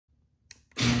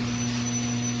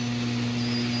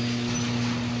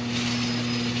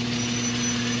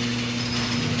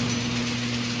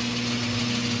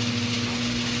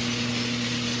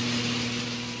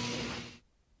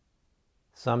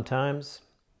Sometimes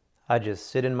I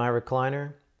just sit in my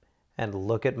recliner and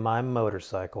look at my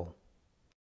motorcycle.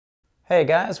 Hey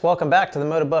guys, welcome back to the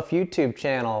Motobuff YouTube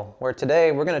channel, where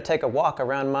today we're going to take a walk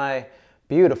around my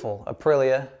beautiful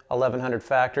Aprilia 1100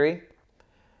 factory.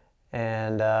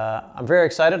 And I'm very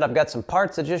excited. I've got some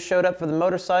parts that just showed up for the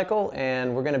motorcycle,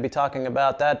 and we're going to be talking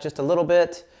about that just a little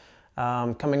bit.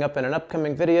 Coming up in an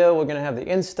upcoming video, we're going to have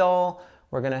the install.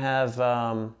 We're going to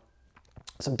have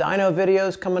some dyno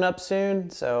videos coming up soon.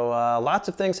 So lots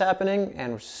of things happening,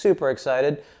 and we're super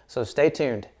excited. So stay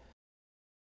tuned.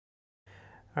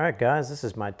 All right, guys, this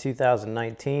is my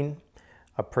 2019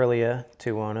 Aprilia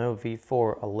Tuono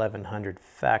V4 1100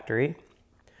 factory.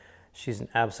 She's an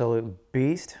absolute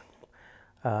beast.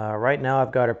 Right now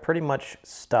I've got her pretty much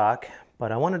stock,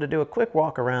 but I wanted to do a quick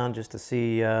walk around just to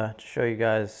see, to show you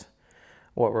guys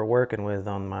what we're working with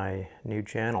on my new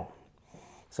channel.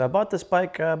 So I bought this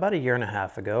bike about a year and a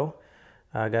half ago.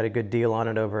 I got a good deal on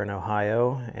it over in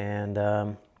Ohio, and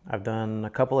I've done a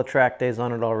couple of track days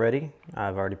on it already.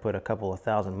 I've already put a couple of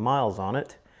thousand miles on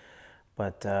it,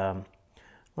 but let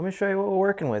me show you what we're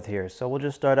working with here. So we'll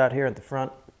just start out here at the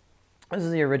front. This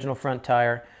is the original front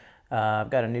tire. I've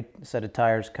got a new set of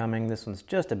tires coming. This one's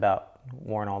just about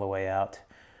worn all the way out.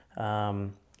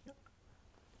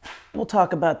 We'll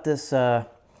talk about this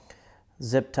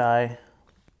zip tie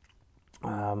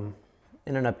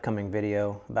in an upcoming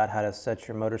video about how to set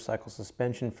your motorcycle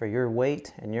suspension for your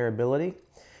weight and your ability.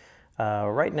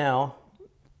 Right now,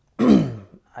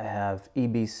 I have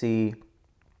EBC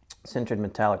sintered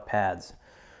metallic pads.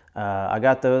 I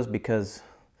got those because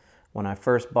when I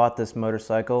first bought this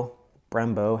motorcycle,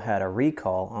 Brembo had a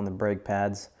recall on the brake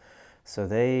pads, so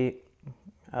they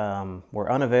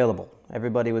were unavailable.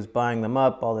 Everybody was buying them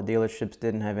up. All the dealerships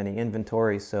didn't have any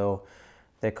inventory, so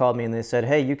they called me and they said,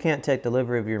 hey, you can't take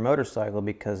delivery of your motorcycle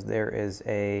because there is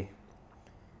a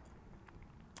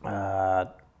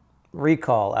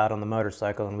recall out on the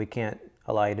motorcycle, and we can't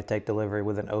allow you to take delivery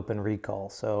with an open recall.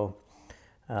 So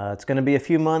it's going to be a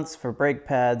few months for brake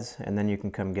pads, and then you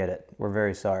can come get it. We're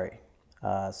very sorry.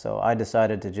 So I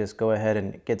decided to just go ahead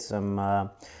and get some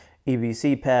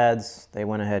EBC pads. They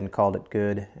went ahead and called it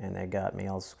good, and they got me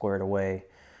all squared away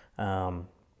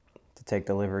to take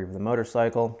delivery of the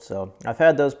motorcycle. So I've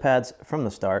had those pads from the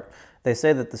start. They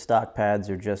say that the stock pads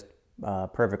are just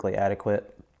perfectly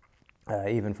adequate,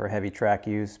 even for heavy track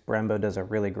use. Brembo does a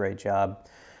really great job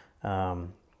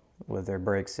with their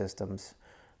brake systems.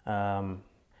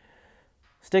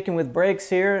 Sticking with brakes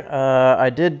here,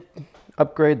 I did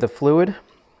upgrade the fluid.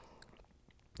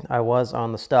 I was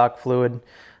on the stock fluid.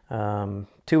 2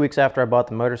 weeks after I bought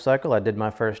the motorcycle, I did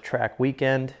my first track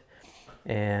weekend,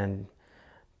 and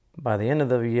by the end of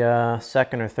the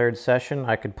second or third session,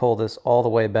 I could pull this all the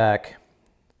way back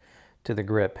to the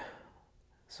grip.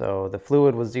 So the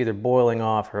fluid was either boiling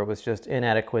off, or it was just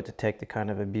inadequate to take the kind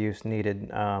of abuse needed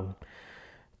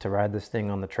to ride this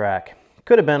thing on the track.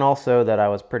 Could have been also that I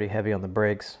was pretty heavy on the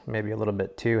brakes, maybe a little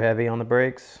bit too heavy on the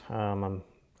brakes.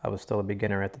 I was still a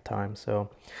beginner at the time, so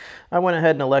I went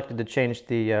ahead and elected to change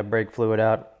the brake fluid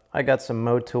out. I got some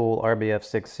Motul RBF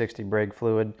 660 brake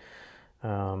fluid,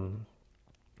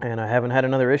 and I haven't had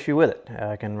another issue with it.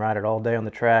 I can ride it all day on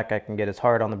the track. I can get as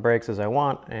hard on the brakes as I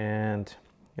want, and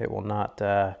it will not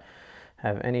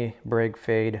have any brake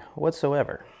fade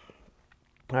whatsoever.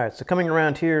 All right, so coming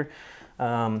around here,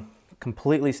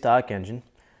 completely stock engine,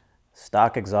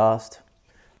 stock exhaust.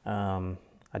 I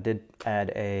did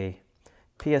add a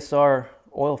PSR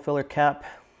oil filler cap,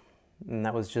 and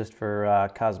that was just for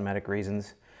cosmetic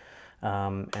reasons.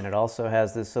 And it also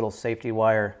has this little safety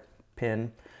wire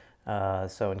pin.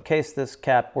 So in case this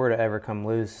cap were to ever come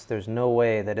loose, there's no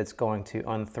way that it's going to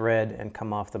unthread and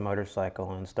come off the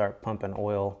motorcycle and start pumping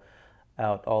oil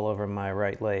out all over my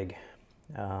right leg.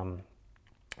 That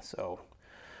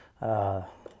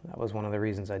was one of the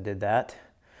reasons I did that.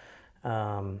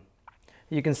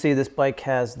 You can see this bike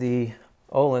has the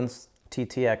Öhlins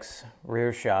TTX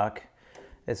rear shock.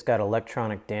 It's got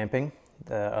electronic damping,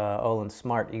 the Öhlins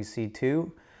Smart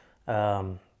EC2.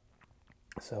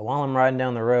 So while I'm riding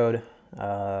down the road,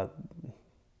 the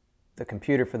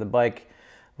computer for the bike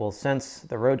will sense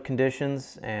the road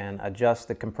conditions and adjust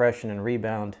the compression and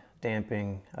rebound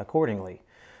damping accordingly.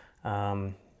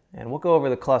 And we'll go over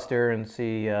the cluster and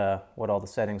see what all the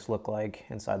settings look like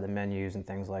inside the menus and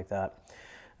things like that.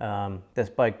 This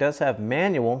bike does have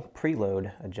manual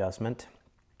preload adjustment.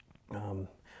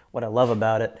 What I love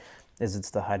about it is it's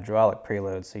the hydraulic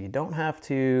preload, so you don't have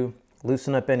to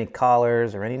loosen up any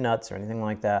collars or any nuts or anything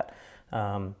like that.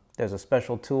 There's a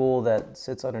special tool that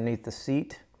sits underneath the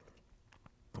seat,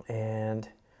 and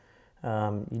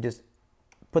you just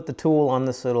put the tool on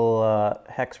this little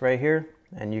hex right here,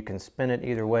 and you can spin it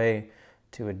either way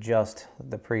to adjust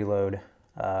the preload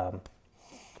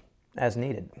as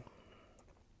needed.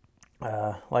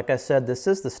 Like I said, this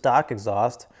is the stock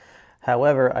exhaust.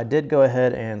 However, I did go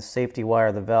ahead and safety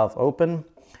wire the valve open,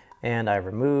 and I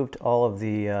removed all of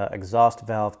the exhaust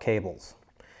valve cables.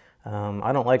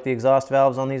 I don't like the exhaust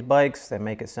valves on these bikes. They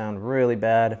make it sound really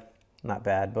bad. Not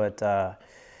bad, but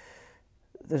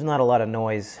there's not a lot of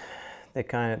noise.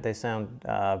 They sound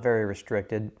very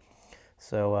restricted.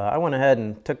 So I went ahead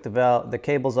and took the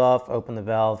cables off, opened the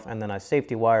valve, and then I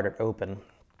safety wired it open.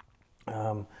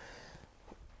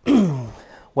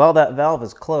 While that valve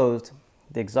is closed,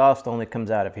 the exhaust only comes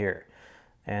out of here,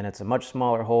 and it's a much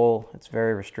smaller hole. It's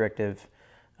very restrictive.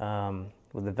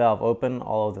 With the valve open,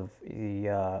 all of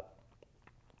the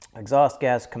exhaust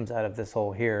gas comes out of this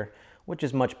hole here, which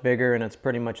is much bigger, and it's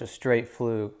pretty much a straight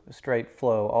flow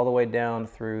all the way down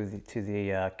through to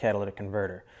the catalytic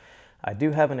converter. I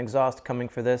do have an exhaust coming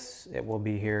for this. It will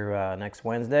be here next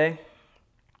Wednesday.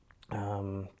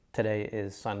 Today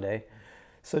is Sunday,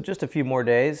 so just a few more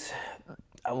days.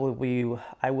 I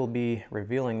will be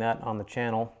revealing that on the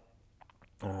channel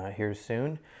here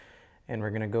soon, and we're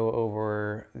going to go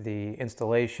over the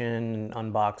installation,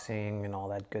 unboxing, and all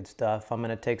that good stuff. I'm going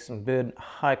to take some good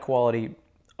high quality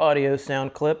audio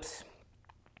sound clips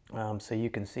so you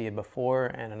can see a before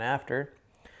and an after.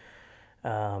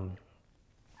 And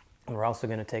we're also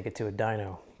going to take it to a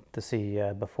dyno to see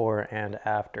before and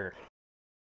after.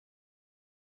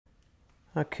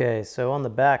 Okay, so on the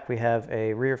back we have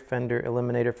a rear fender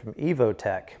eliminator from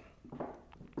Evotech.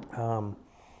 I'm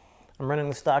running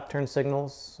the stock turn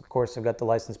signals. Of course, I've got the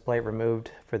license plate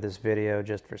removed for this video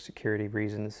just for security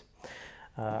reasons.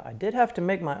 I did have to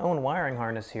make my own wiring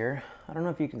harness here. I don't know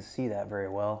if you can see that very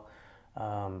well,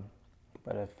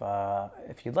 but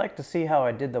if you'd like to see how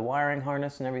I did the wiring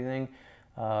harness and everything,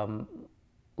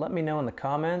 let me know in the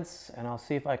comments, and I'll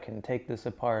see if I can take this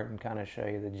apart and kind of show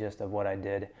you the gist of what I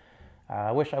did.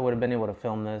 I wish I would have been able to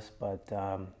film this, but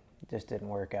it just didn't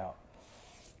work out.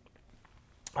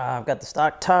 I've got the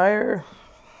stock tire,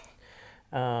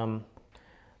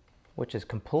 which is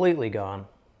completely gone.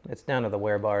 It's down to the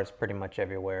wear bars pretty much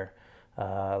everywhere.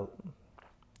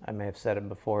 I may have said it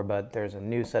before, but there's a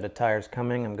new set of tires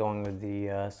coming. I'm going with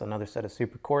another set of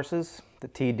Super Courses, the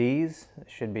TDs. It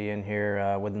should be in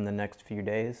here within the next few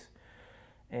days.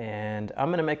 And I'm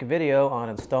going to make a video on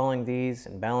installing these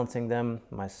and balancing them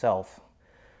myself.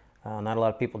 Not a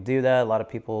lot of people do that. A lot of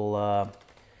people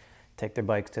take their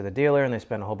bikes to the dealer and they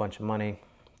spend a whole bunch of money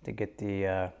to get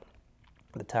the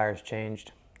tires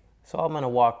changed. So I'm going to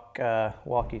walk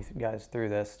you guys through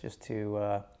this just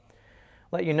to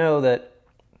let you know that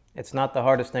it's not the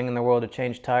hardest thing in the world to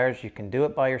change tires. You can do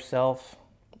it by yourself,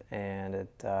 and you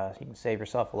can save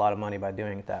yourself a lot of money by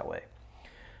doing it that way.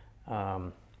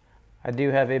 I do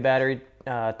have a battery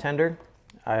tender.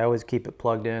 I always keep it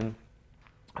plugged in.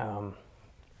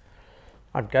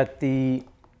 I've got the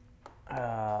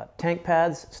tank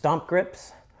pads, stomp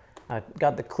grips. I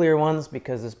got the clear ones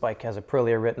because this bike has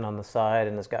Aprilia written on the side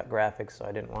and it's got graphics, so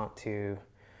I didn't want to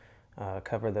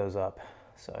cover those up.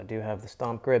 So I do have the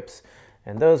stomp grips,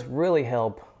 and those really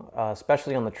help,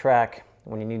 especially on the track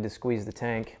when you need to squeeze the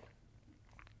tank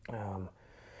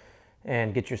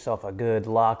and get yourself a good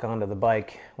lock onto the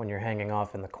bike when you're hanging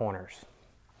off in the corners.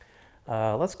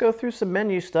 Let's go through some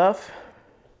menu stuff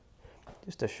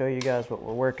just to show you guys what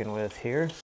we're working with here.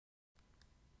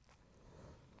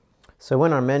 So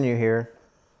in our menu here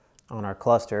on our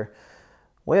cluster,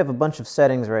 we have a bunch of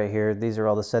settings right here. These are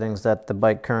all the settings that the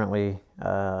bike currently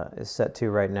is set to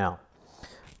right now.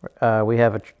 We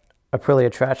have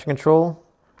Aprilia traction control.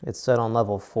 It's set on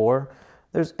level 4.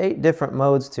 There's 8 different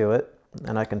modes to it,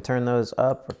 and I can turn those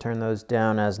up or turn those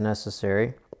down as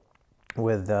necessary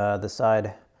with the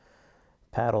side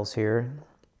paddles here.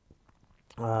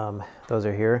 Those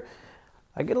are here.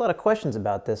 I get a lot of questions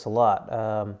about this a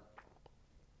lot.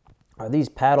 Are these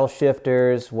paddle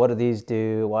shifters? What do these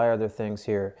do? Why are there things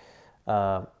here?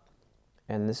 And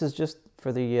this is just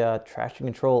for the traction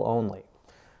control only.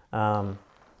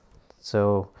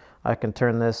 So I can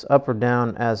turn this up or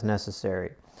down as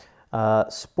necessary.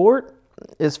 Sport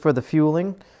is for the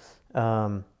fueling.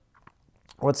 What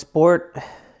sport?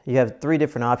 You have 3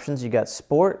 different options. You got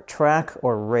sport, track,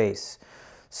 or race.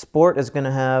 Sport is going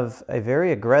to have a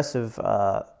very aggressive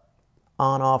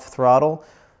on-off throttle.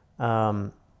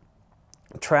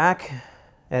 Track,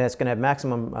 and it's going to have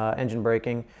maximum engine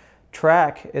braking.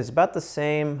 Track is about the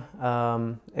same,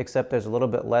 except there's a little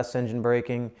bit less engine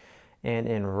braking. And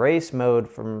in race mode,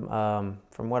 from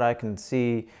what I can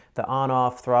see, the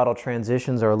on-off throttle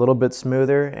transitions are a little bit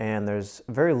smoother, and there's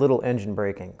very little engine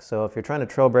braking. So if you're trying to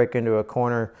trail brake into a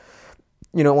corner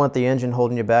you don't want the engine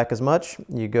holding you back as much,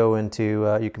 you go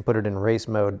into, you can put it in race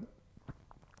mode.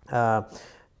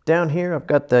 Down here I've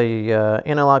got the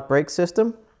anti-lock brake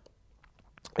system,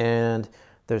 and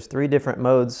there's 3 different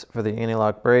modes for the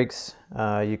anti-lock brakes.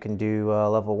 You can do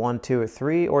level 1, 2, or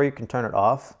 3, or you can turn it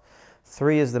off.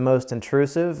 3 is the most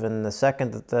intrusive, and the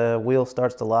second that the wheel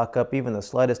starts to lock up even the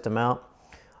slightest amount,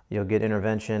 you'll get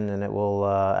intervention and it will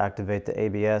activate the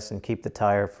ABS and keep the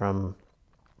tire from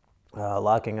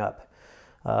locking up.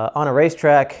 On a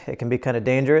racetrack, it can be kind of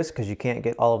dangerous because you can't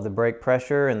get all of the brake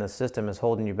pressure and the system is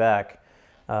holding you back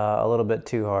a little bit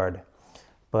too hard.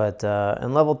 But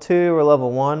in level 2 or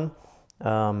level 1,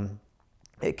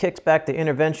 it kicks back the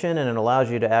intervention and it allows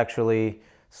you to actually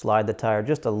slide the tire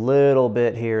just a little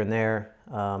bit here and there,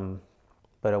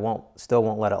 but it still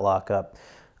won't let it lock up.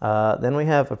 Then we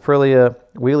have Aprilia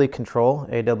wheelie control,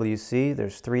 AWC.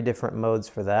 There's 3 different modes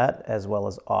for that, as well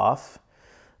as off.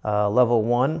 Level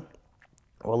 1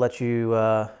 will let you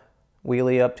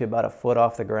wheelie up to about a foot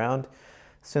off the ground.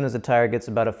 As soon as the tire gets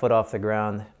about a foot off the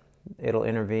ground, it'll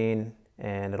intervene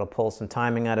and it'll pull some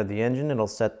timing out of the engine. It'll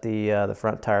set the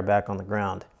front tire back on the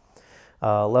ground.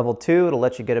 Level 2, it'll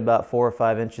let you get about 4 or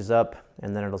 5 inches up,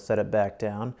 and then it'll set it back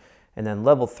down. And then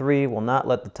level 3 will not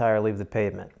let the tire leave the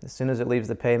pavement. As soon as it leaves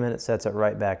the pavement, it sets it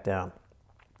right back down.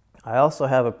 I also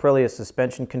have Aprilia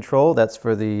suspension control. That's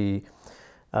for the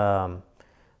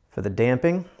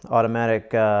damping,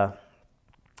 automatic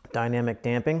dynamic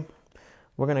damping.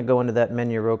 We're going to go into that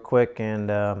menu real quick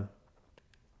and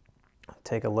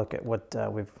take a look at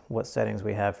what settings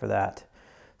we have for that.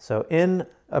 So in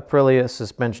Aprilia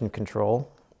suspension control,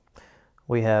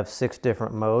 we have 6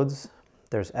 different modes.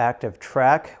 There's active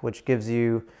track, which gives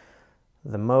you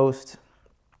the most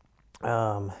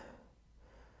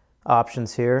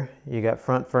options here. You got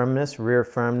front firmness, rear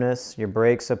firmness, your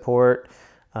brake support,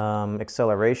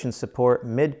 acceleration support,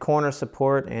 mid-corner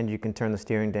support, and you can turn the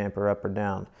steering damper up or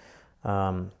down.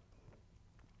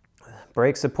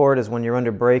 Brake support is when you're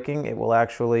under braking. It will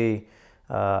actually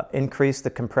increase the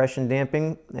compression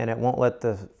damping, and it won't let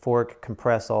the fork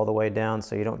compress all the way down,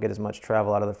 so you don't get as much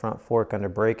travel out of the front fork under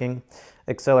braking.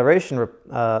 Acceleration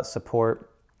support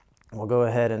will go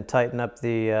ahead and tighten up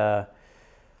the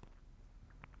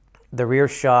rear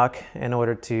shock in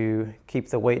order to keep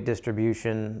the weight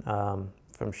distribution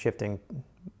from shifting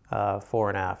fore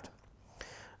and aft.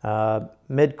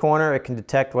 Mid-corner, it can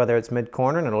detect whether it's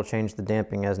mid-corner and it'll change the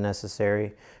damping as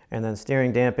necessary. And then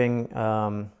steering damping,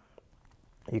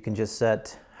 you can just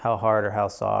set how hard or how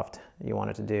soft you want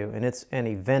it to do. And it's an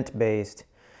event-based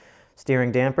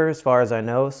steering damper as far as I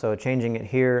know, so changing it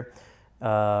here,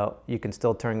 you can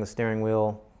still turn the steering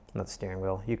wheel, not the steering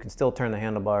wheel, you can still turn the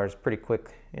handlebars pretty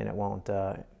quick and it won't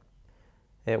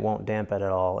damp it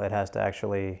at all. It has to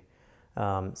actually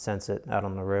sense it out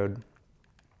on the road.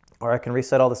 Or I can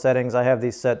reset all the settings. I have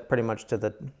these set pretty much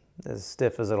to as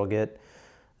stiff as it'll get.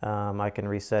 I can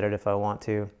reset it if I want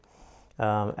to.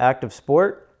 Active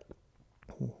Sport,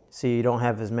 see you don't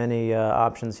have as many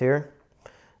options here.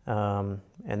 And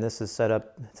this is set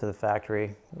up to the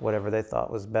factory, whatever they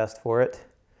thought was best for it.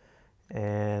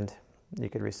 And you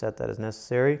could reset that as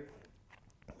necessary.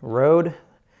 Road,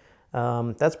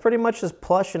 that's pretty much as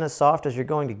plush and as soft as you're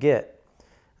going to get.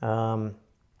 You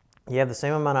have the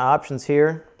same amount of options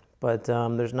here, but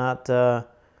there's not,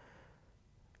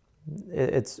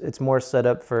 it's more set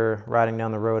up for riding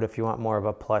down the road if you want more of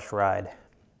a plush ride.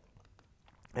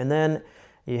 And then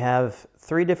you have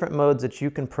 3 different modes that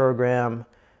you can program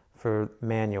for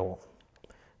manual.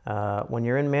 When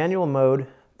you're in manual mode,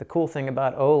 the cool thing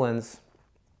about Öhlins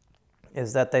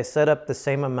is that they set up the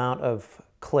same amount of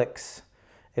clicks,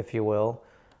 if you will.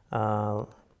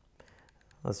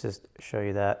 Let's just show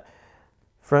you that.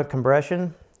 Front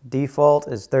compression, default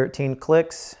is 13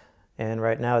 clicks, and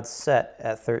right now it's set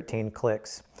at 13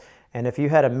 clicks. And if you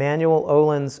had a manual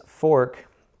Öhlins fork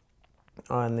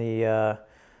on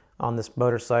this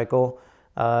motorcycle,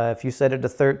 if you set it to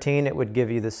 13, it would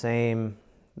give you the same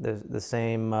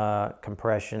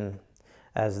compression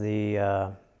as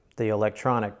the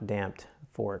electronic damped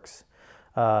forks.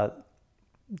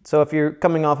 So if you're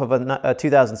coming off of a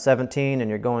 2017 and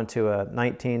you're going to a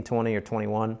 19, 20, or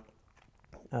 21,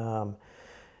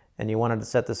 and you wanted to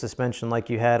set the suspension like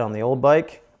you had on the old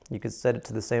bike, you could set it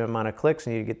to the same amount of clicks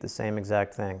and you get the same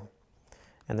exact thing.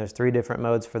 And there's 3 different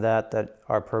modes for that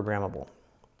are programmable.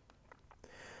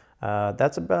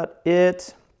 That's about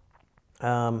it.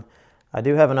 I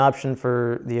do have an option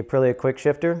for the Aprilia quick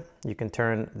shifter. You can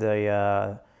turn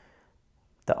the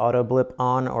auto blip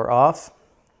on or off.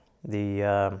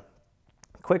 The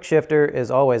quick shifter is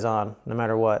always on, no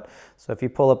matter what. So if you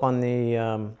pull up on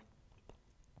the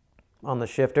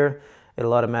shifter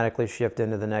it'll automatically shift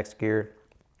into the next gear.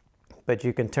 But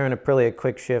you can turn Aprilia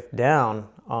quick shift down,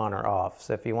 on or off.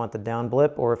 So if you want the down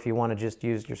blip, or if you want to just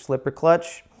use your slipper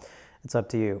clutch, it's up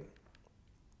to you.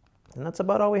 And that's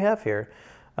about all we have here.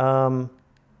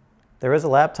 There is a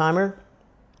lap timer,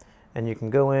 and you can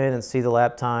go in and see the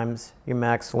lap times, your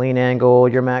max lean angle,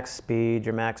 your max speed,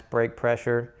 your max brake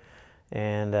pressure,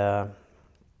 and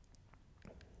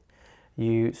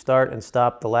you start and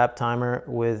stop the lap timer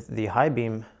with the high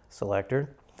beam selector.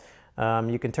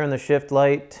 You can turn the shift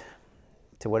light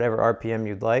to whatever RPM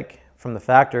you'd like. From the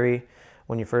factory,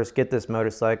 when you first get this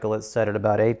motorcycle, it's set at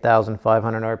about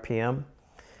 8,500 RPM,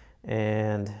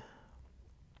 and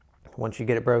once you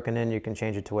get it broken in, you can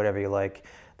change it to whatever you like.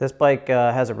 This bike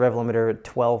has a rev limiter at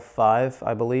 12.5,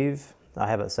 I believe. I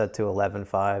have it set to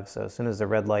 11.5, so as soon as the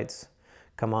red lights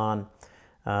come on,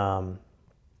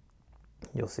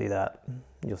 you'll see that.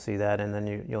 You'll see that, and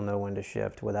then you'll know when to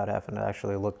shift without having to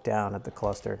actually look down at the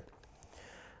cluster.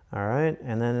 All right,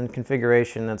 and then in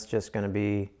configuration, that's just going to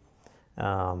be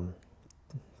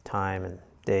time and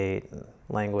date and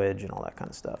language and all that kind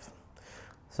of stuff.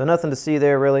 So nothing to see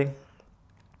there really,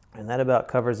 and that about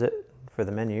covers it for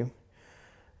the menu.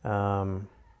 Well,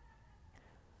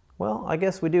 I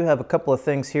guess we do have a couple of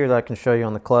things here that I can show you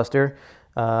on the cluster.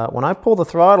 When I pull the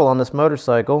throttle on this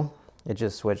motorcycle, it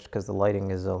just switched because the lighting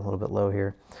is a little bit low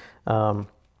here. When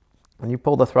you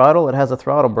pull the throttle, it has a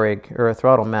throttle brake or a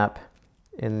throttle map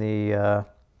in the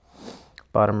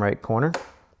bottom right corner.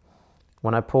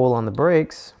 When I pull on the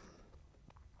brakes,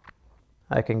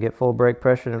 I can get full brake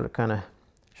pressure, and it kind of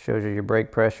shows you your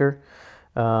brake pressure.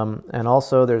 And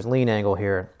also there's lean angle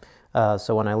here.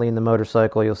 So when I lean the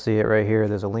motorcycle, you'll see it right here.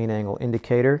 There's a lean angle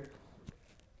indicator.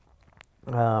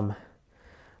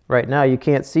 Right now you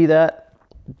can't see that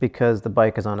because the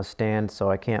bike is on a stand, so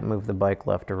I can't move the bike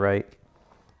left or right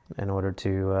in order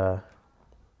to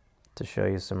show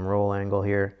you some roll angle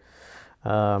here.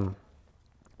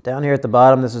 Down here at the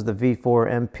bottom, this is the V4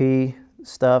 MP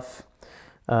stuff.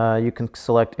 You can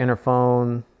select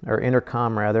interphone, or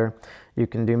intercom rather. You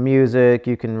can do music,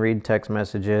 you can read text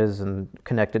messages and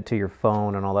connect it to your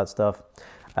phone and all that stuff.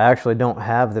 I actually don't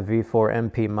have the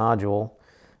V4 MP module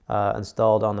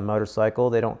installed on the motorcycle.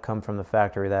 They don't come from the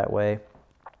factory that way.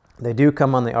 They do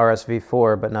come on the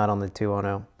RSV4, but not on the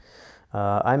Tuono.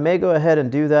 I may go ahead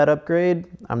and do that upgrade.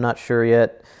 I'm not sure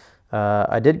yet.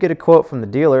 I did get a quote from the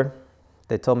dealer.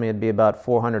 They told me it'd be about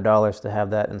 $400 to have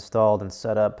that installed and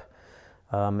set up.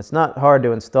 It's not hard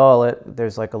to install it.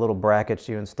 There's like a little bracket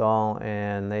you install,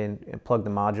 and they plug the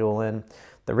module in.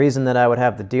 The reason that I would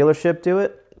have the dealership do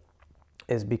it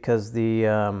is because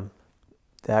the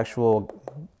actual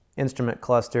instrument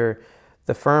cluster,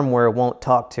 the firmware won't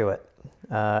talk to it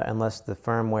unless the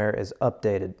firmware is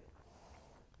updated.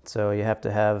 So you have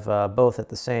to have both at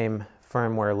the same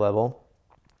firmware level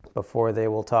before they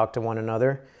will talk to one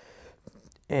another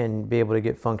and be able to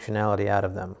get functionality out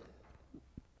of them.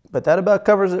 But that about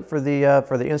covers it for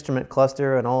the instrument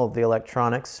cluster and all of the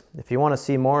electronics. If you want to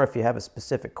see more, if you have a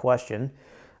specific question,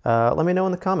 let me know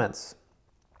in the comments.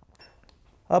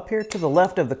 Up here to the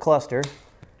left of the cluster,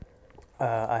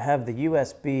 I have the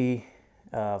USB.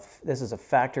 This is a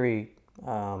factory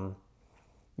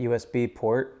USB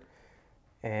port,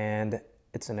 and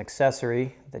it's an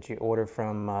accessory that you order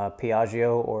from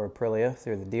Piaggio or Aprilia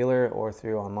through the dealer or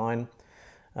through online.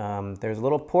 There's a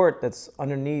little port that's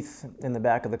underneath in the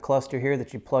back of the cluster here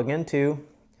that you plug into,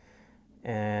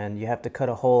 and you have to cut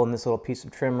a hole in this little piece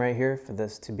of trim right here for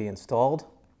this to be installed.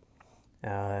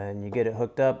 And you get it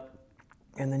hooked up,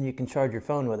 and then you can charge your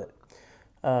phone with it.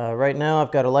 Right now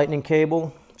I've got a lightning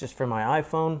cable just for my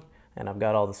iPhone, and I've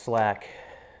got all the slack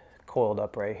coiled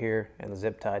up right here and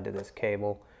zip tied to this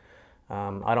cable.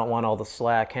 I don't want all the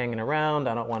slack hanging around.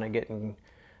 I don't want it getting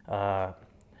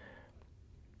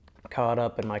caught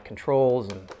up in my controls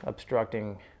and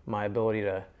obstructing my ability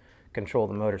to control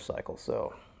the motorcycle.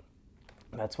 So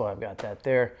that's why I've got that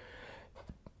there.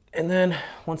 And then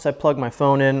once I plug my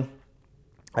phone in,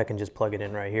 I can just plug it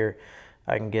in right here.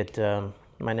 I can get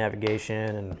my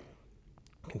navigation and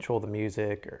control the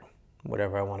music or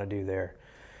whatever I want to do there.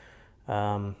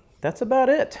 That's about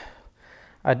it.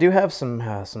 I do have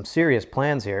some serious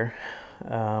plans here.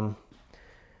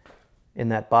 In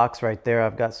that box right there,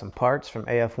 I've got some parts from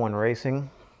AF1 Racing.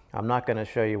 I'm not going to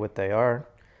show you what they are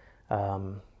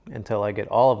until I get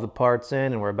all of the parts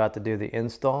in and we're about to do the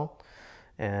install.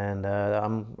 And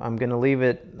I'm going to leave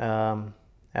it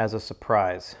as a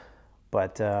surprise.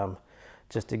 But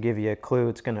just to give you a clue,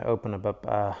 it's going to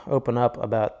open up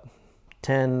about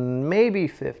 10, maybe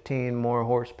 15 more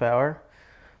horsepower.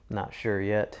 Not sure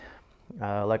yet.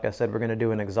 Like I said, we're going to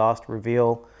do an exhaust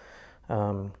reveal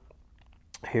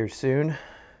here soon.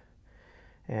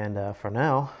 And for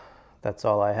now, that's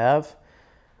all I have.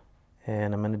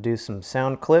 And I'm going to do some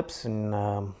sound clips, and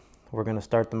we're going to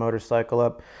start the motorcycle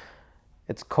up.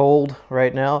 It's cold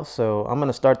right now, so I'm going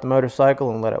to start the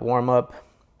motorcycle and let it warm up.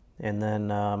 And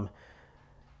then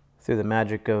through the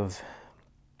magic of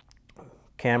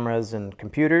cameras and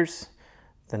computers,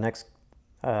 the next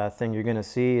thing you're going to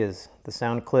see is the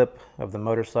sound clip of the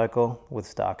motorcycle with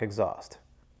stock exhaust.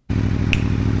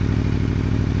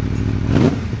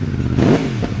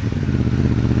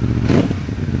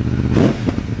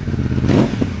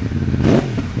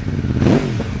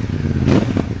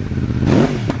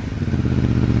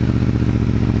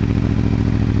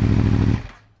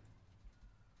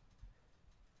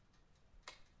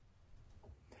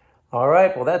 All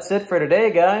right, well, that's it for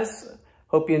today, guys.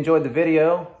 Hope you enjoyed the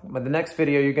video. But the next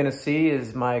video you're going to see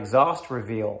is my exhaust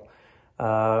reveal.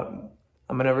 I'm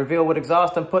going to reveal what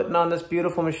exhaust I'm putting on this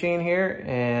beautiful machine here,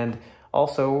 and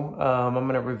also I'm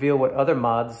going to reveal what other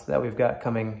mods that we've got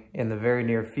coming in the very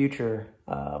near future.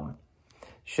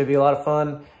 Should be a lot of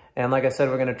fun. And like I said,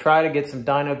 we're going to try to get some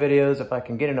dyno videos if I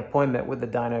can get an appointment with the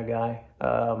dyno guy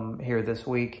here this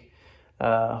week.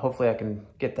 Hopefully I can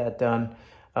get that done.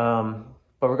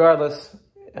 But regardless,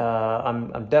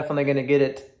 I'm definitely going to get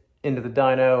it into the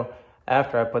dyno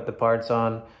after I put the parts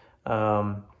on.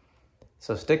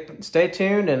 So stay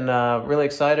tuned, and really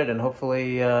excited, and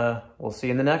hopefully we'll see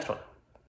you in the next one.